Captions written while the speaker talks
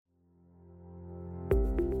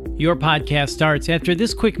Your podcast starts after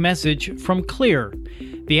this quick message from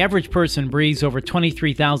Xlear. The average person breathes over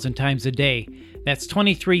 23,000 times a day. That's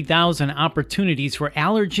 23,000 opportunities for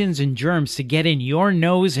allergens and germs to get in your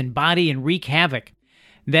nose and body and wreak havoc.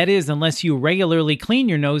 That is, unless you regularly clean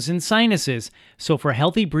your nose and sinuses. So for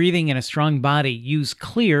healthy breathing and a strong body, use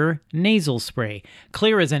Xlear nasal spray.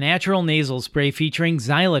 Xlear is a natural nasal spray featuring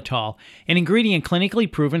xylitol, an ingredient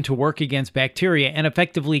clinically proven to work against bacteria and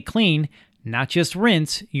effectively clean, not just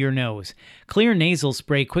rinse, your nose. Xlear nasal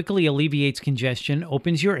spray quickly alleviates congestion,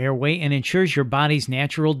 opens your airway, and ensures your body's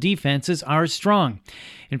natural defenses are strong.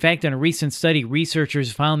 In fact, in a recent study,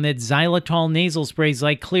 researchers found that xylitol nasal sprays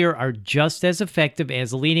like Xlear are just as effective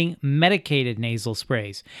as leading medicated nasal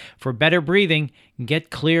sprays. For better breathing, get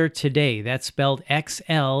Xlear today. That's spelled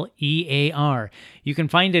Xlear. You can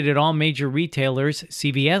find it at all major retailers,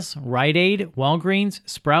 CVS, Rite Aid, Walgreens,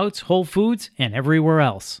 Sprouts, Whole Foods, and everywhere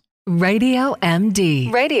else. Radio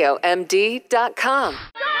MD. RadioMD.com.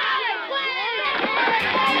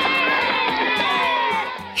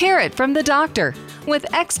 Hear it from the doctor with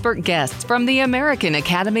expert guests from the American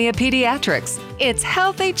Academy of Pediatrics. It's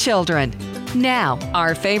Healthy Children. Now,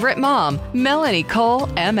 our favorite mom, Melanie Cole,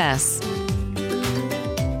 MS.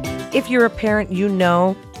 If you're a parent, you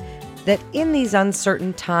know that in these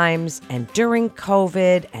uncertain times and during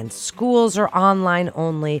COVID and schools are online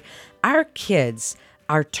only, our kids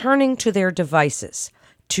are turning to their devices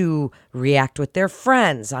to react with their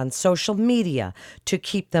friends on social media, to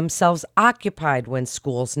keep themselves occupied when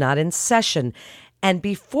school's not in session. And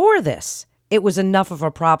before this, it was enough of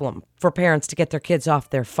a problem for parents to get their kids off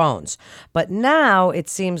their phones. But now it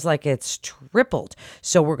seems like it's tripled.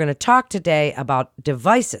 So we're going to talk today about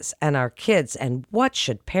devices and our kids and what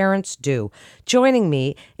should parents do. Joining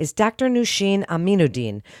me is Dr. Noushin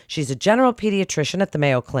Aminuddin. She's a general pediatrician at the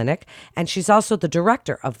Mayo Clinic, and she's also the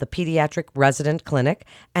director of the Pediatric Resident Clinic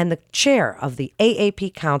and the chair of the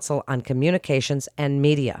AAP Council on Communications and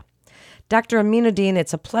Media. Dr. Aminuddin,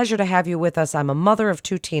 it's a pleasure to have you with us. I'm a mother of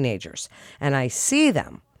 2 teenagers, and I see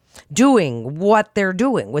them doing what they're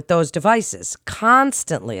doing with those devices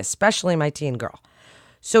constantly, especially my teen girl.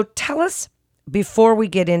 So tell us, before we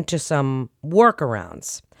get into some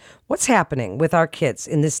workarounds, what's happening with our kids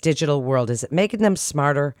in this digital world? Is it making them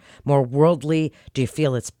smarter, more worldly? Do you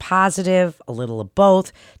feel it's positive, a little of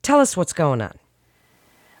both? Tell us what's going on.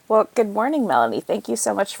 Well, good morning, Melanie. Thank you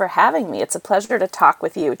so much for having me. It's a pleasure to talk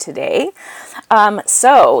with you today.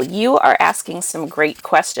 So you are asking some great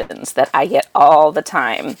questions that I get all the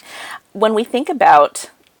time. When we think about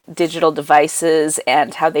digital devices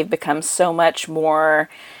and how they've become so much more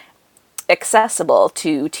accessible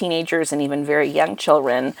to teenagers and even very young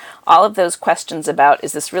children, all of those questions about,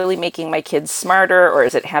 is this really making my kids smarter or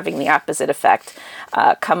is it having the opposite effect,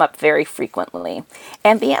 come up very frequently.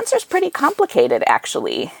 And the answer is pretty complicated,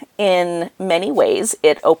 actually. In many ways,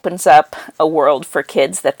 it opens up a world for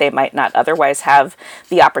kids that they might not otherwise have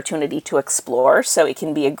the opportunity to explore. So it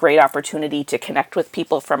can be a great opportunity to connect with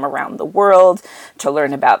people from around the world, to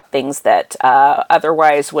learn about things that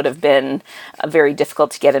otherwise would have been very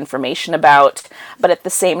difficult to get information about. But at the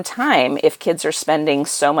same time, if kids are spending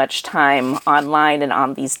so much time online and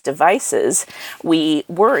on these devices, we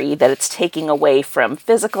worry that it's taking away from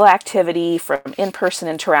physical activity, from in-person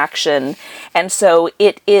interaction. And so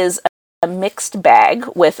it is a mixed bag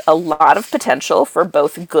with a lot of potential for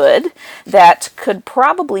both good that could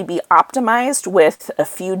probably be optimized with a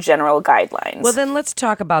few general guidelines. Well, then let's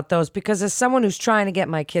talk about those, because as someone who's trying to get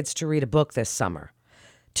my kids to read a book this summer,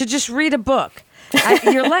 to just read a book,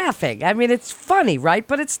 you're laughing. I mean, it's funny, right?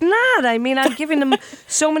 But it's not. I mean, I'm giving them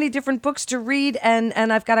so many different books to read, and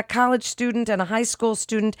I've got a college student and a high school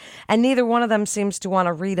student, and neither one of them seems to want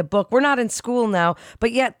to read a book. We're not in school now,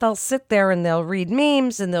 but yet they'll sit there and they'll read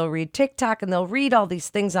memes and they'll read TikTok and they'll read all these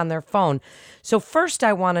things on their phone. So first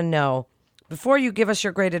I want to know, before you give us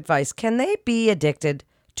your great advice, can they be addicted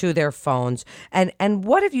to their phones? And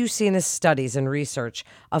what have you seen as studies and research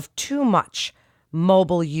of too much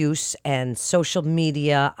mobile use and social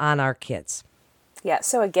media on our kids? Yeah,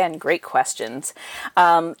 so again, great questions.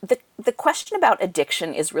 The question about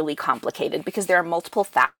addiction is really complicated because there are multiple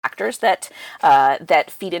factors that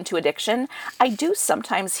feed into addiction. I do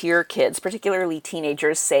sometimes hear kids, particularly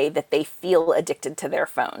teenagers, say that they feel addicted to their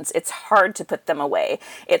phones. It's hard to put them away.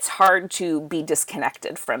 It's hard to be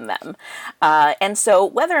disconnected from them. And so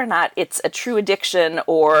whether or not it's a true addiction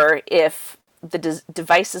or if the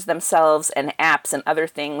devices themselves and apps and other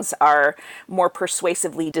things are more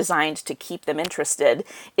persuasively designed to keep them interested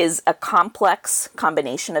is a complex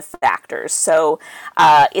combination of factors. So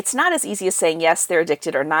it's not as easy as saying, yes, they're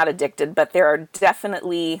addicted or not addicted, but there are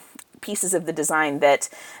definitely pieces of the design that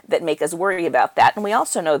make us worry about that. And we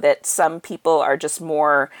also know that some people are just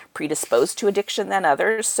more predisposed to addiction than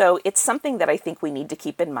others. So it's something that I think we need to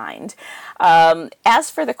keep in mind. As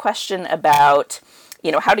for the question about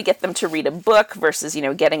how to get them to read a book versus,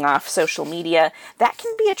 getting off social media, that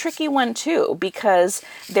can be a tricky one too, because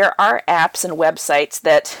there are apps and websites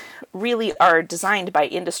that really are designed by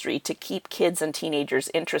industry to keep kids and teenagers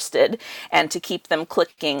interested and to keep them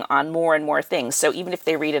clicking on more and more things. So even if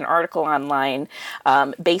they read an article online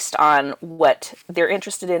based on what they're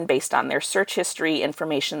interested in, based on their search history,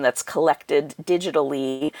 information that's collected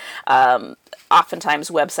digitally, oftentimes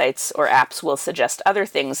websites or apps will suggest other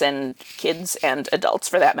things, and kids and adults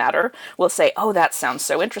for that matter will say, oh, that sounds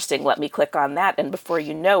so interesting, let me click on that. And before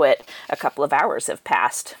you know it, a couple of hours have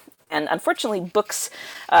passed. And unfortunately, books,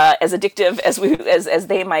 as addictive as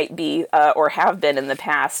they might be or have been in the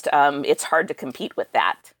past, it's hard to compete with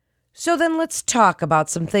that. So then let's talk about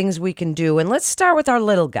some things we can do. And let's start with our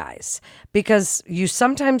little guys, because you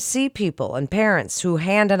sometimes see people and parents who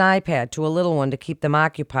hand an iPad to a little one to keep them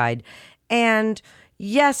occupied. And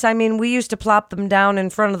yes, I mean, we used to plop them down in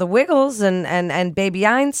front of the Wiggles and Baby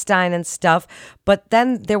Einstein and stuff, but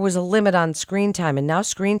then there was a limit on screen time, and now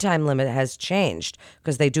screen time limit has changed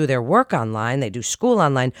because they do their work online, they do school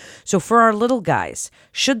online. So for our little guys,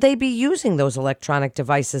 should they be using those electronic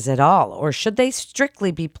devices at all, or should they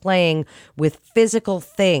strictly be playing with physical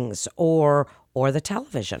things or the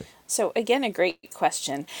television? So again, a great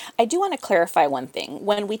question. I do want to clarify one thing.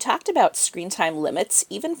 When we talked about screen time limits,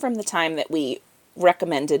 even from the time that we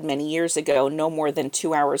recommended many years ago no more than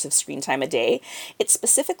 2 hours of screen time a day, it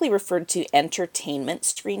specifically referred to entertainment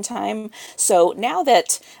screen time. So now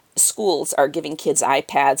that schools are giving kids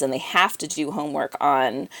iPads and they have to do homework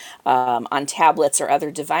on tablets or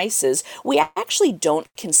other devices, we actually don't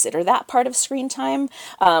consider that part of screen time.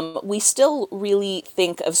 We still really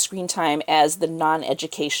think of screen time as the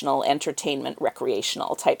non-educational, entertainment,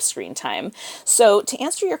 recreational type screen time. So to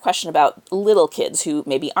answer your question about little kids who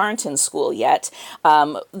maybe aren't in school yet,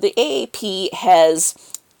 the AAP has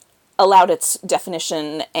allowed its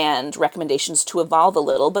definition and recommendations to evolve a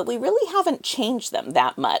little, but we really haven't changed them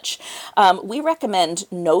that much. We recommend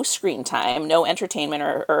no screen time, no entertainment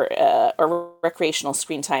or recreational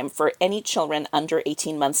screen time for any children under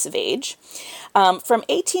 18 months of age. From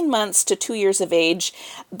 18 months to 2 years of age,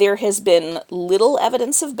 there has been little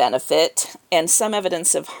evidence of benefit and some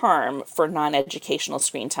evidence of harm for non-educational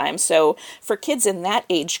screen time. So for kids in that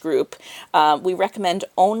age group, we recommend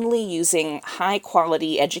only using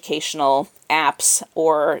high-quality educational apps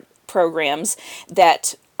or programs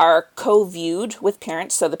that are co-viewed with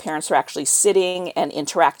parents, so the parents are actually sitting and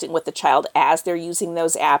interacting with the child as they're using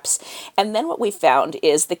those apps. And then what we found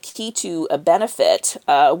is the key to a benefit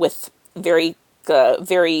with very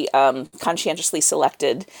conscientiously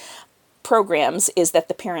selected programs is that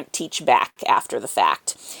the parent teach back after the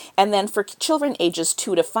fact. And then for children ages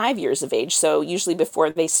 2 to 5 years of age, so usually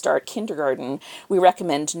before they start kindergarten, we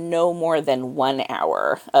recommend no more than 1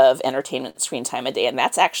 hour of entertainment screen time a day. And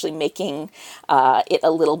that's actually making it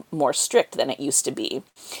a little more strict than it used to be.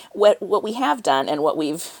 What we have done and what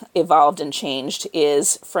we've evolved and changed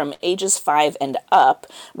is from ages 5 and up,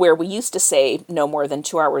 where we used to say no more than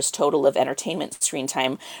 2 hours total of entertainment screen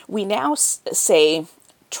time, we now say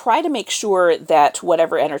try to make sure that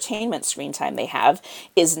whatever entertainment screen time they have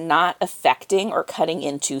is not affecting or cutting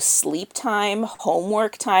into sleep time,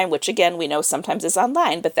 homework time, which again we know sometimes is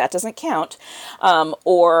online, but that doesn't count,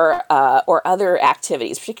 or other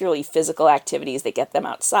activities, particularly physical activities that get them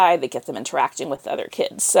outside, that get them interacting with other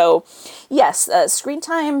kids. So yes, screen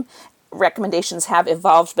time recommendations have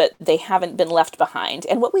evolved, but they haven't been left behind.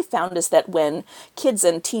 And what we found is that when kids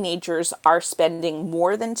and teenagers are spending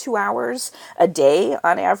more than 2 hours a day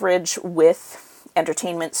on average with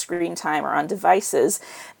entertainment screen time or on devices,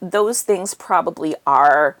 those things probably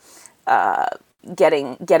are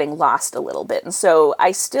getting lost a little bit. And so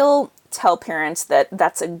I still tell parents that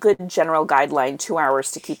that's a good general guideline, 2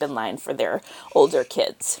 hours to keep in line for their older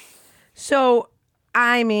kids. So,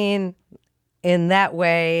 I mean, in that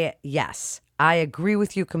way, yes, I agree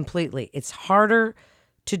with you completely. It's harder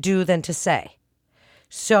to do than to say.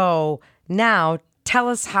 So now tell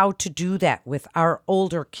us how to do that with our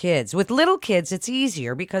older kids. With little kids, it's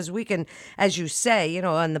easier because we can, as you say,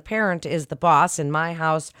 and the parent is the boss. In my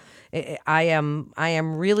house, I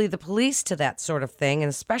am really the police to that sort of thing, and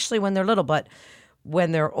especially when they're little. But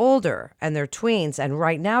when they're older and they're tweens, and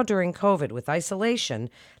right now during COVID with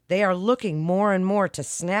isolation, they are looking more and more to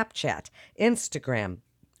Snapchat, Instagram,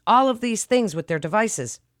 all of these things with their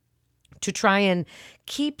devices to try and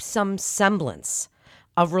keep some semblance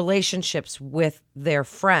of relationships with their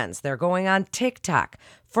friends. They're going on TikTok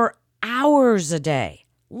for hours a day,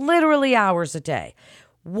 literally hours a day.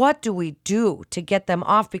 What do we do to get them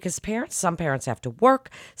off? Because some parents have to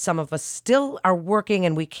work. Some of us still are working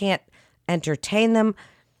and we can't entertain them.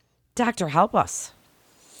 Doctor, help us.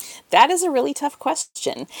 That is a really tough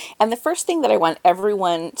question. And the first thing that I want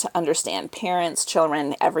everyone to understand, parents,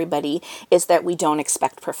 children, everybody, is that we don't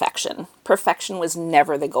expect perfection. Perfection was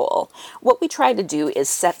never the goal. What we try to do is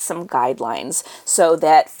set some guidelines so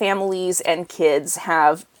that families and kids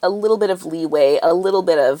have a little bit of leeway, a little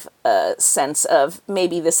bit of a sense of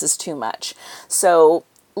maybe this is too much. So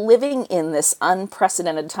living in this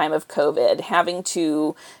unprecedented time of COVID, having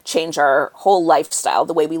to change our whole lifestyle,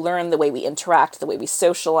 the way we learn, the way we interact, the way we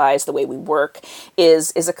socialize, the way we work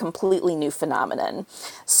is a completely new phenomenon.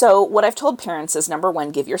 So what I've told parents is, number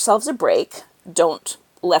one, give yourselves a break. Don't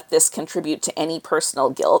let this contribute to any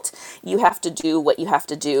personal guilt. You have to do what you have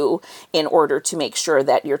to do in order to make sure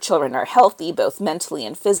that your children are healthy, both mentally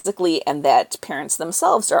and physically, and that parents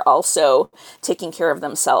themselves are also taking care of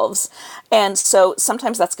themselves. And so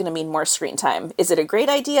sometimes that's going to mean more screen time. Is it a great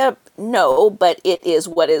idea? No, but it is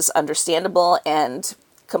what is understandable and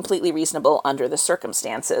completely reasonable under the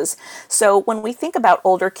circumstances. So when we think about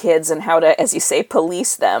older kids and how to, as you say,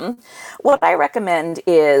 police them, what I recommend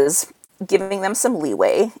is giving them some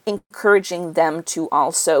leeway, encouraging them to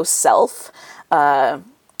also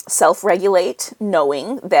self-regulate,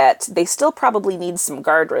 knowing that they still probably need some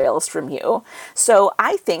guardrails from you. So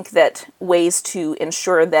I think that ways to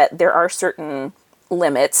ensure that there are certain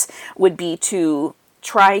limits would be to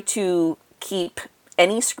try to keep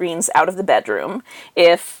any screens out of the bedroom.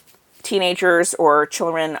 If teenagers or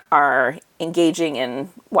children are engaging in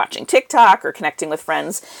watching TikTok or connecting with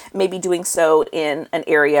friends, maybe doing so in an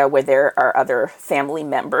area where there are other family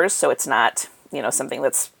members, so it's not, something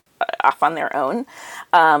that's off on their own.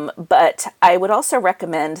 But I would also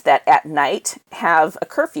recommend that at night have a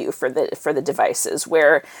curfew for the devices,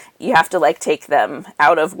 where you have to take them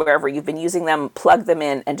out of wherever you've been using them, plug them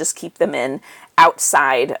in, and just keep them in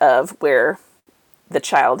outside of where the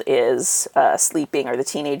child is sleeping or the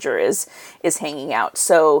teenager is hanging out.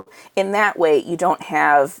 So in that way, you don't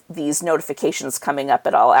have these notifications coming up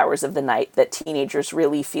at all hours of the night that teenagers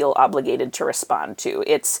really feel obligated to respond to.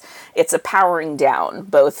 It's a powering down,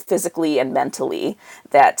 both physically and mentally,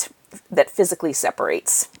 that physically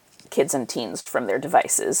separates kids and teens from their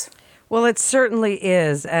devices. Well, it certainly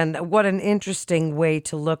is. And what an interesting way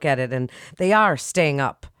to look at it. And they are staying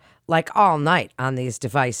up all night on these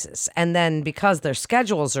devices. And then because their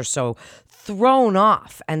schedules are so thrown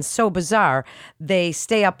off and so bizarre, they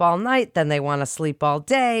stay up all night, then they want to sleep all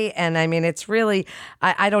day. And I mean, it's really,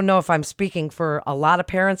 I don't know if I'm speaking for a lot of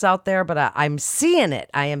parents out there, but I'm seeing it.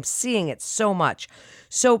 I am seeing it so much.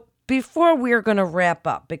 So before we're going to wrap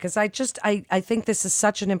up, because I think this is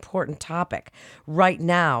such an important topic right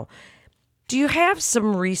now, do you have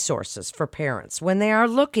some resources for parents when they are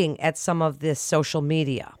looking at some of this social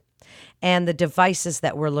media and the devices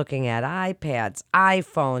that we're looking at, iPads,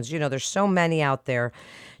 iPhones, there's so many out there.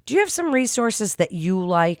 Do you have some resources that you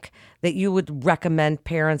like, that you would recommend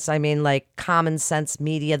parents? I mean, like Common Sense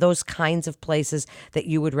Media, those kinds of places that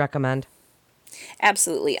you would recommend?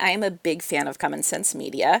 Absolutely. I am a big fan of Common Sense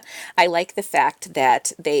Media. I like the fact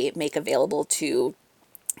that they make available to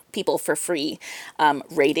people for free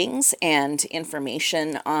ratings and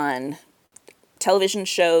information on television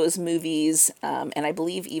shows, movies, and I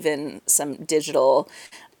believe even some digital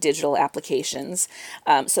applications.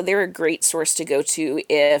 So they're a great source to go to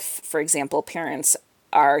if, for example, parents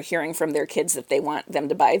are hearing from their kids that they want them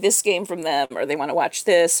to buy this game from them, or they want to watch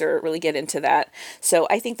this, or really get into that. So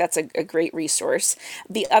I think that's a great resource.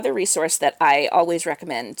 The other resource that I always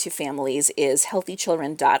recommend to families is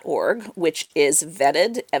healthychildren.org, which is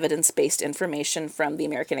vetted, evidence-based information from the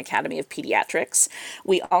American Academy of Pediatrics.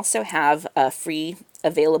 We also have a free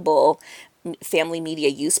available family media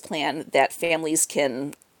use plan that families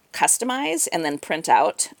can customize and then print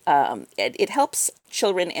out. It helps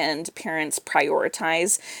children and parents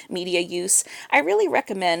prioritize media use. I really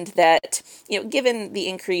recommend that, given the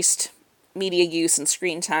increased media use and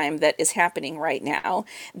screen time that is happening right now,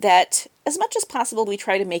 that as much as possible we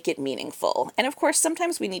try to make it meaningful. And of course,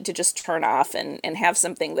 sometimes we need to just turn off and have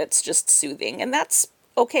something that's just soothing, and that's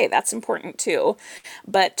okay, that's important too.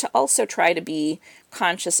 But to also try to be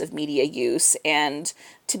conscious of media use and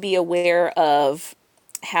to be aware of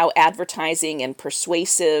how advertising and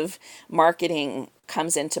persuasive marketing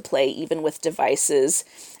comes into play, even with devices.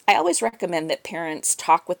 I always recommend that parents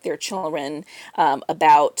talk with their children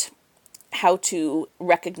about how to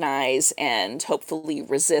recognize and hopefully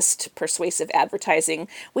resist persuasive advertising.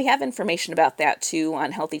 We have information about that too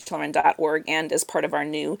on healthychildren.org and as part of our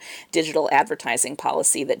new digital advertising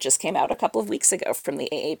policy that just came out a couple of weeks ago from the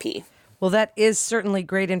AAP. Well, that is certainly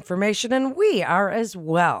great information, and we are as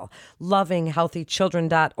well. Loving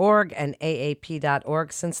healthychildren.org and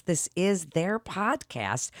AAP.org, since this is their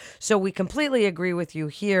podcast. So we completely agree with you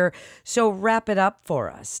here. So wrap it up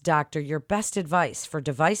for us, Doctor, your best advice for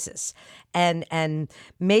devices and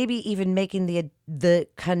maybe even making the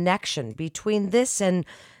connection between this and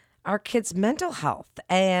our kids' mental health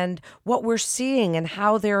and what we're seeing and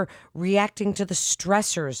how they're reacting to the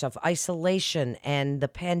stressors of isolation and the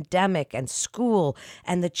pandemic and school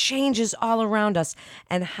and the changes all around us,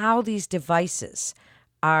 and how these devices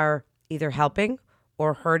are either helping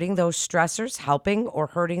or hurting those stressors, helping or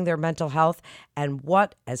hurting their mental health, and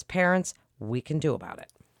what, as parents, we can do about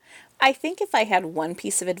it. I think if I had one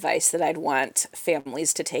piece of advice that I'd want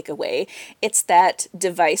families to take away, it's that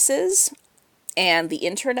devices and the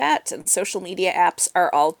internet and social media apps are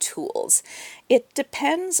all tools. It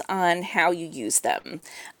depends on how you use them.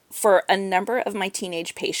 For a number of my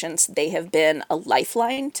teenage patients, they have been a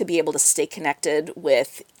lifeline to be able to stay connected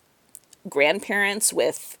with grandparents,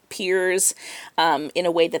 with peers, in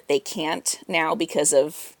a way that they can't now because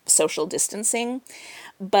of social distancing.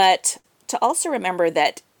 But to also remember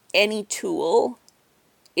that any tool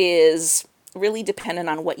is really dependent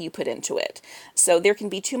on what you put into it. So there can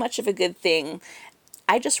be too much of a good thing.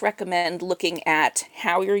 I just recommend looking at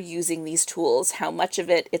how you're using these tools, how much of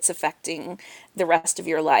it it's affecting the rest of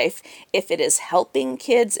your life. If it is helping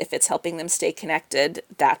kids, if it's helping them stay connected,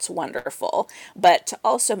 that's wonderful. But to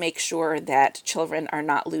also make sure that children are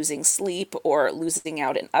not losing sleep or losing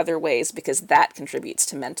out in other ways, because that contributes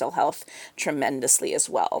to mental health tremendously as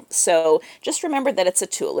well. So just remember that it's a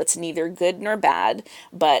tool. It's neither good nor bad,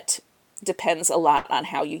 but depends a lot on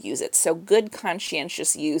how you use it. So good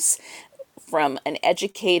conscientious use from an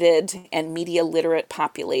educated and media literate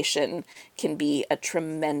population can be a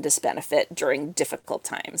tremendous benefit during difficult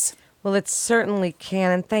times. Well, it certainly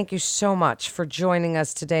can. And thank you so much for joining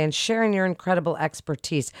us today and sharing your incredible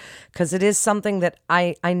expertise, because it is something that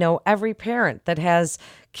I know every parent that has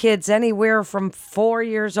kids anywhere from 4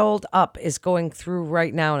 years old up is going through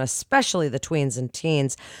right now, and especially the tweens and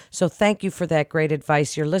teens. So thank you for that great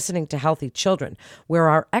advice. You're listening to Healthy Children, where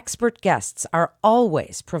our expert guests are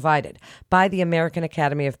always provided by the American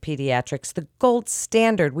Academy of Pediatrics, the gold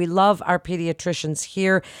standard. We love our pediatricians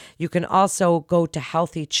here. You can also go to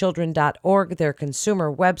healthychildren.org, their consumer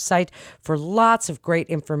website, for lots of great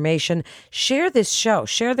information. Share this show,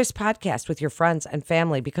 share this podcast with your friends and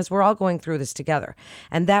family, because we're all going through this together.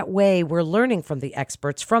 And that way we're learning from the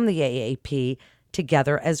experts from the AAP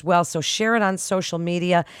together as well. So share it on social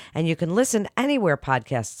media, and you can listen anywhere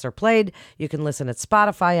podcasts are played. You can listen at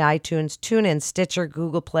Spotify, iTunes, TuneIn, Stitcher,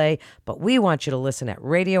 Google Play, but we want you to listen at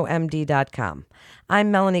RadioMD.com.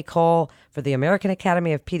 I'm Melanie Cole for the American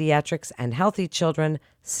Academy of Pediatrics and Healthy Children.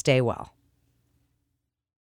 Stay well.